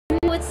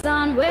It's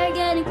on, we're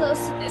getting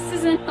closer, this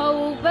isn't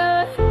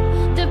over.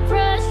 The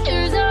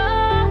pressure's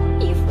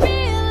on, you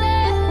feel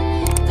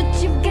it,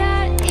 but you've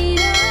got it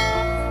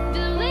all,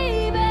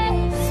 believe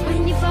it.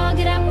 When you fall,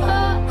 get up,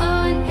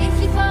 on.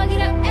 If you fall,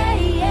 get up,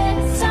 yeah.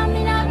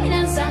 Samina,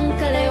 mina,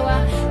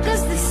 sankalewa,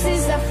 cause this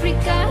is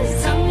Africa.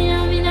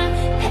 Samina, mina,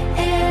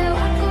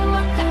 waka,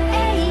 waka,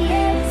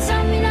 yeah.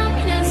 Samina,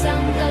 mina,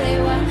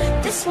 sankalewa,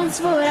 this one's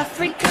for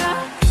Africa.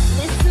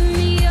 Listen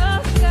me,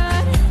 oh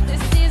God,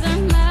 this is our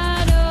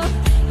motto.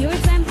 Your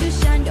time to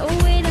shine,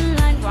 don't wait in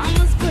line,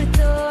 vamos por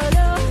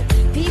todo.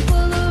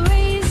 People are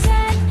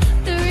raising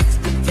their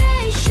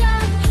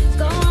expectations.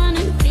 Go on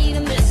and feed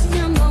them, this is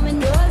your moment,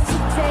 no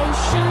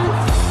hesitation.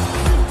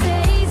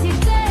 Today's your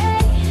day,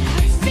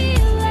 I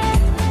feel it.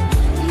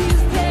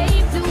 You've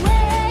paved the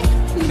way,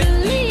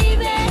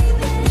 believe it.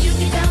 You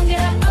get down, get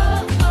up,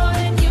 oh,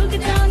 you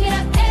get down, get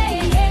up,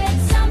 hey.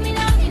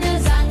 Samina, mina,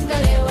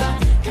 zangalewa,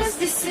 cause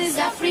this is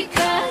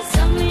Africa.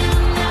 Samina,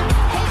 mina,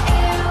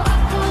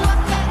 waka,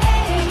 waka,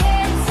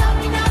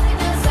 Samina,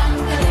 mina,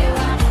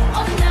 zangalewa,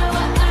 oh, now,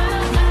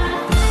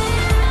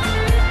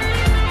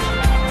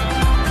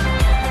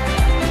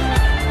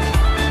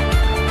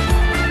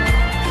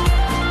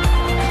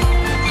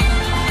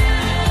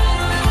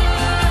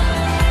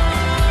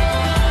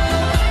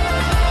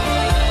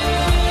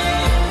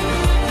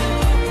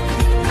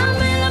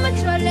 I'm a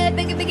trolley,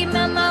 biggie,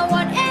 mama,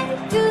 what A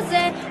to Z.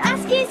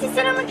 Ask easy,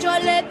 said I'm a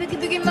trolley,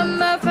 biggie,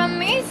 mama,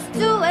 from east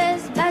to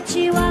west.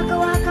 Bachi, waka,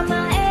 waka,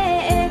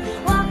 my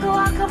waka,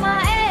 waka,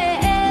 my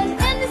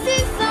and this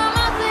is some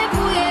of the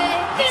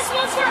booyah. This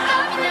one's for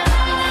Amina.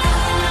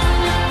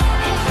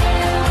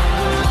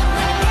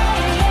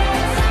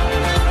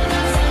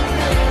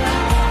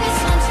 This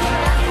one's for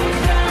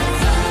Africa.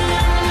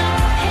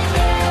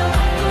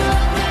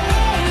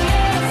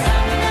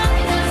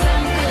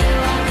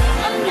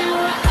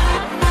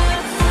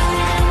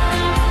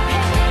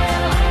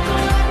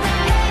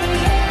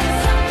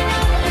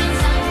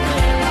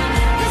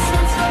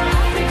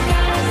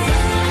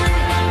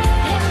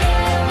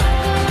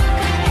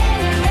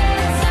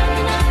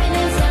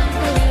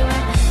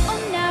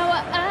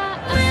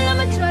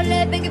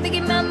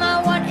 Biggie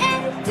mama, one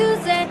A to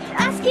Z.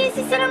 Ask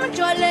easy, said I'm a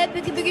trolley,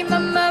 biggie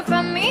mama,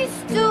 from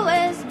east to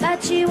west.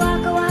 Bachi,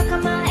 waka, waka,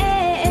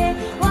 my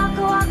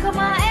waka, waka,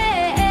 my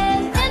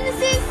and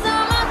this is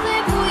some of the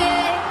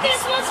booyah.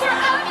 This one's for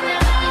Amina.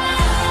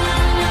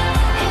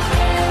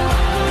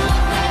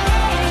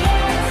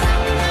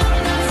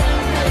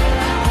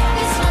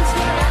 This one's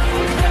for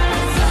Africa.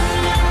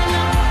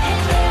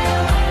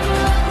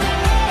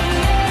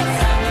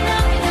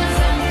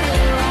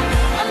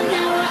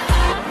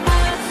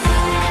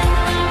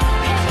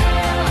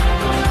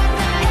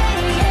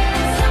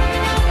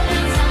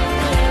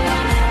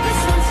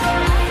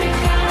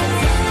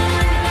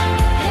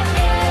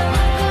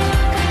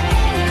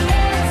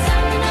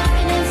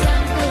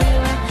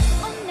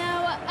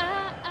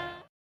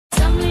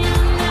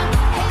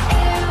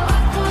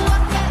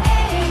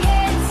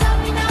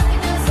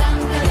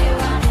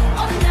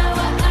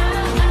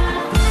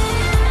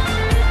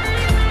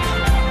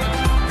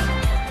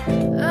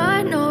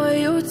 I know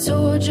you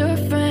told your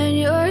friend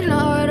you're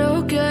not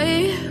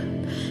okay,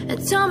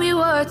 and tell me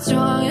what's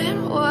wrong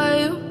and why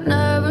you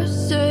never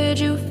said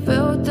you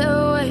felt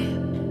that way.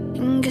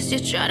 And guess you're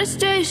trying to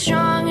stay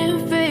strong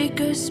and fake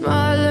a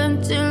smile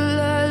until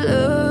I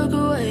look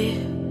away.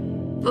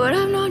 But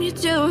I've known you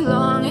too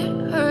long,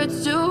 it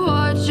hurts to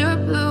watch your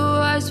blue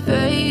eyes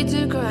fade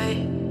to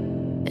gray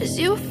as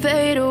you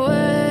fade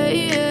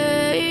away,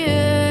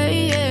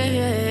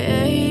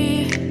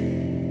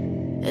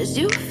 as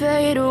you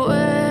fade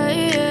away.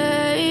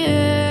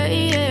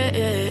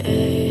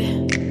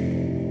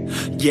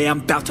 Yeah,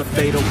 I'm about to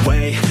fade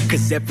away,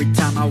 cause every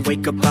time I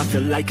wake up I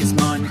feel like it's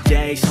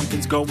Monday.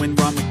 Something's going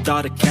wrong with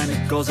all the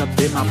chemicals up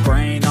in my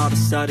brain. All of a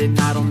sudden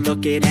I don't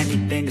look at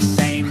anything the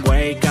same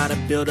way. Got a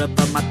buildup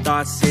of my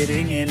thoughts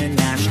sitting in an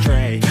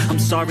ashtray. I'm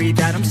sorry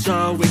that I'm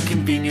so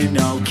inconvenient,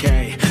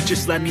 okay.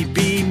 Just let me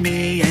be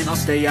me and I'll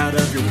stay out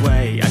of your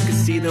way. I can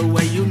see the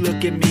way you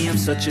look at me, I'm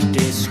such a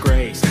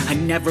disgrace. I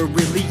never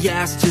really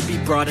asked to be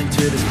brought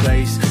into this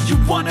place. You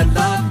wanna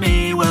love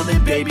me? Well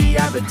then baby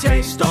I have a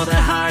taste. All the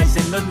highs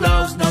and the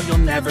lows, no you'll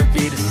never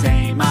be the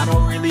same. I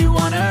don't really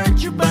wanna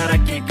hurt you but I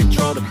can't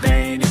control the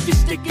pain. If you're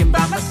sticking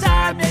by my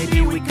side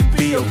maybe we could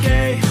be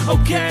okay.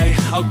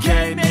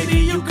 Okay, maybe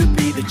you could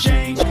be the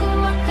change.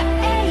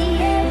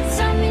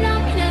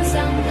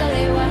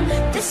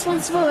 This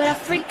one's for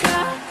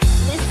Africa.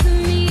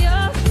 Listen me,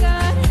 oh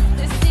God,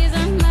 this is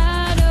our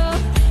motto.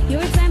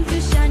 Your time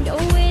to shine,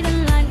 don't wait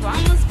in line,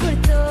 vamos por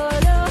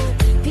todo.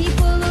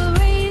 People are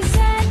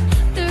raising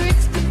their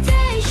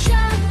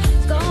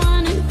expectations. Go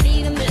on and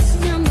feed them, this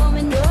is your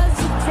moment, no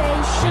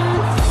hesitation.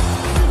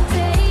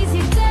 Today's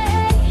your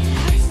day,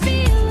 I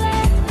feel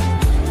it.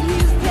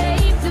 You've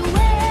paved the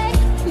way,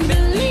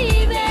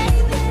 believe it.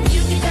 You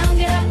get down,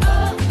 get up,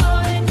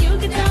 oh, you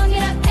get down,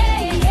 get up, hey.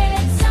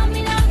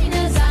 Samina,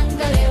 mina,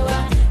 zangalewa,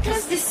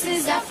 cause this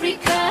is Africa.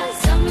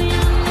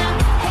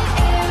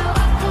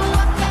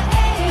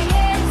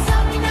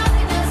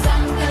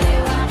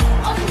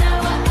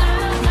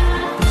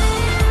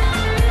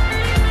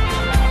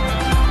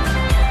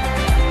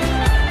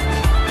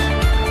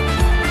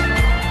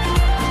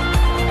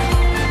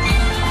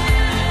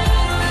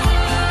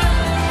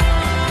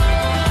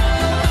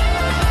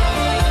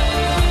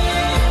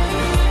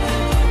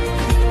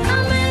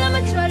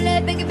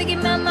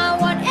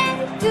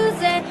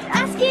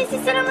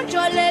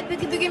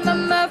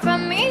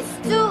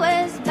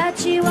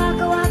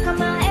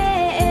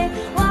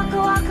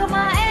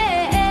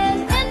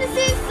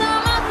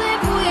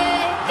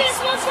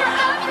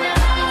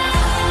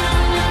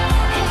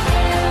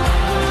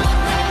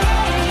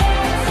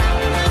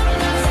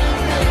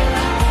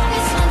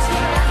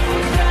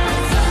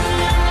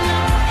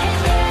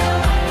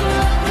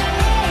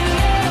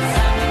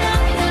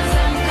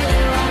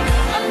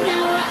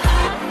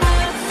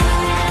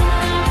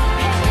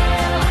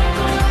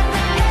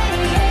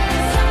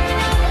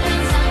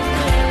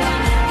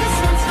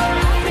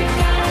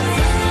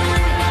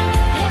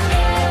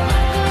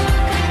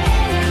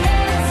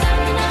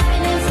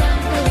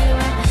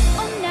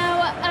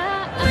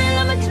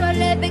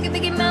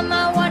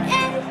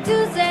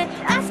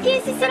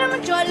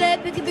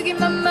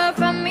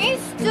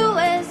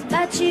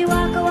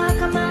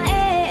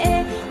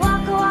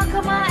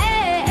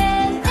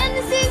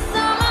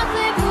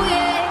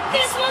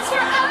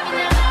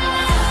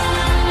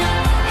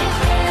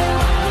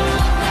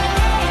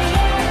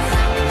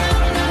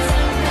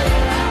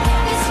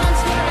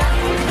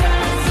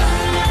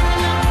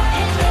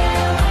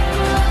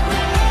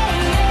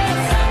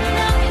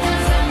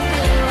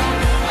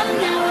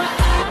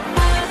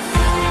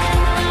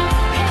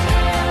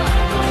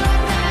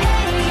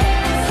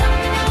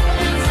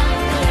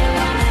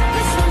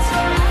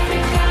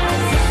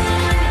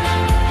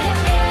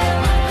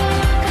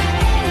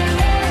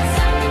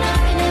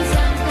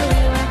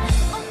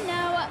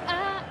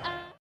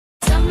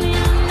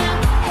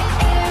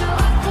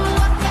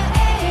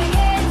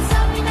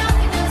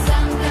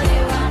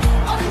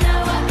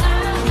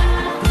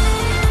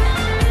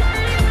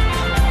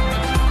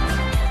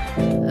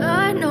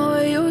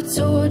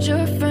 told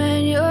your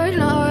friend you're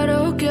not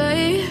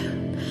okay,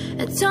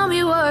 and tell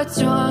me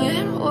what's wrong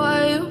and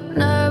why you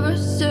never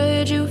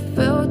said you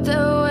felt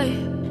that way.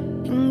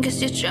 And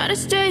guess you're trying to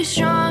stay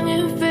strong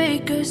and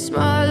fake a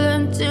smile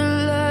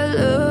until I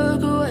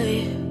look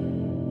away.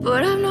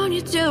 But I've known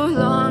you too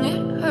long,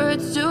 it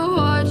hurts to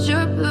watch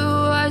your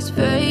blue eyes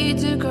fade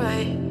to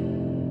gray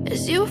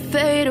as you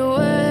fade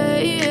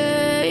away,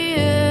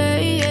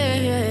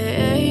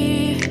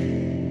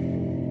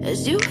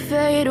 as you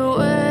fade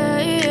away.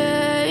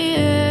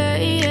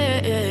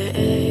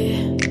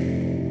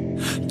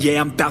 Yeah,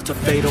 I'm about to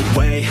fade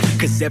away,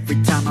 cause every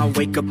time I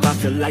wake up I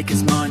feel like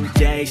it's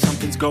Monday.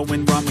 Something's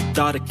going wrong with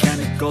all the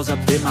chemicals up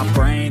in my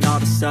brain. All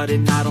of a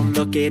sudden I don't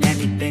look at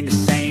anything the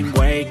same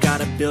way.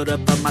 Got a buildup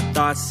of my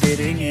thoughts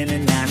sitting in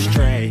an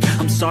ashtray.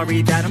 I'm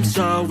sorry that I'm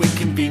so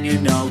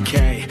inconvenient,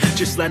 okay.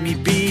 Just let me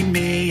be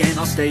me and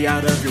I'll stay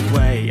out of your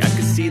way. I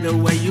can see the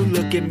way you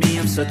look at me,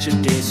 I'm such a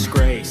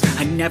disgrace.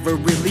 I never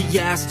really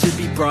asked to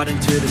be brought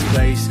into this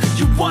place.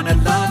 You wanna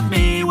love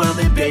me? Well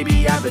then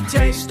baby I have a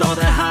taste. All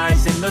the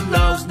highs and the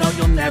lows, no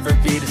you'll never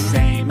be the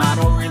same. I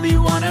don't really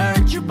wanna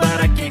hurt you but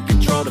I can't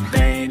control the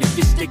pain. If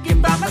you're sticking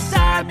by my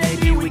side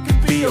maybe we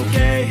could be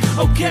okay.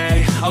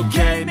 Okay,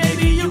 okay, maybe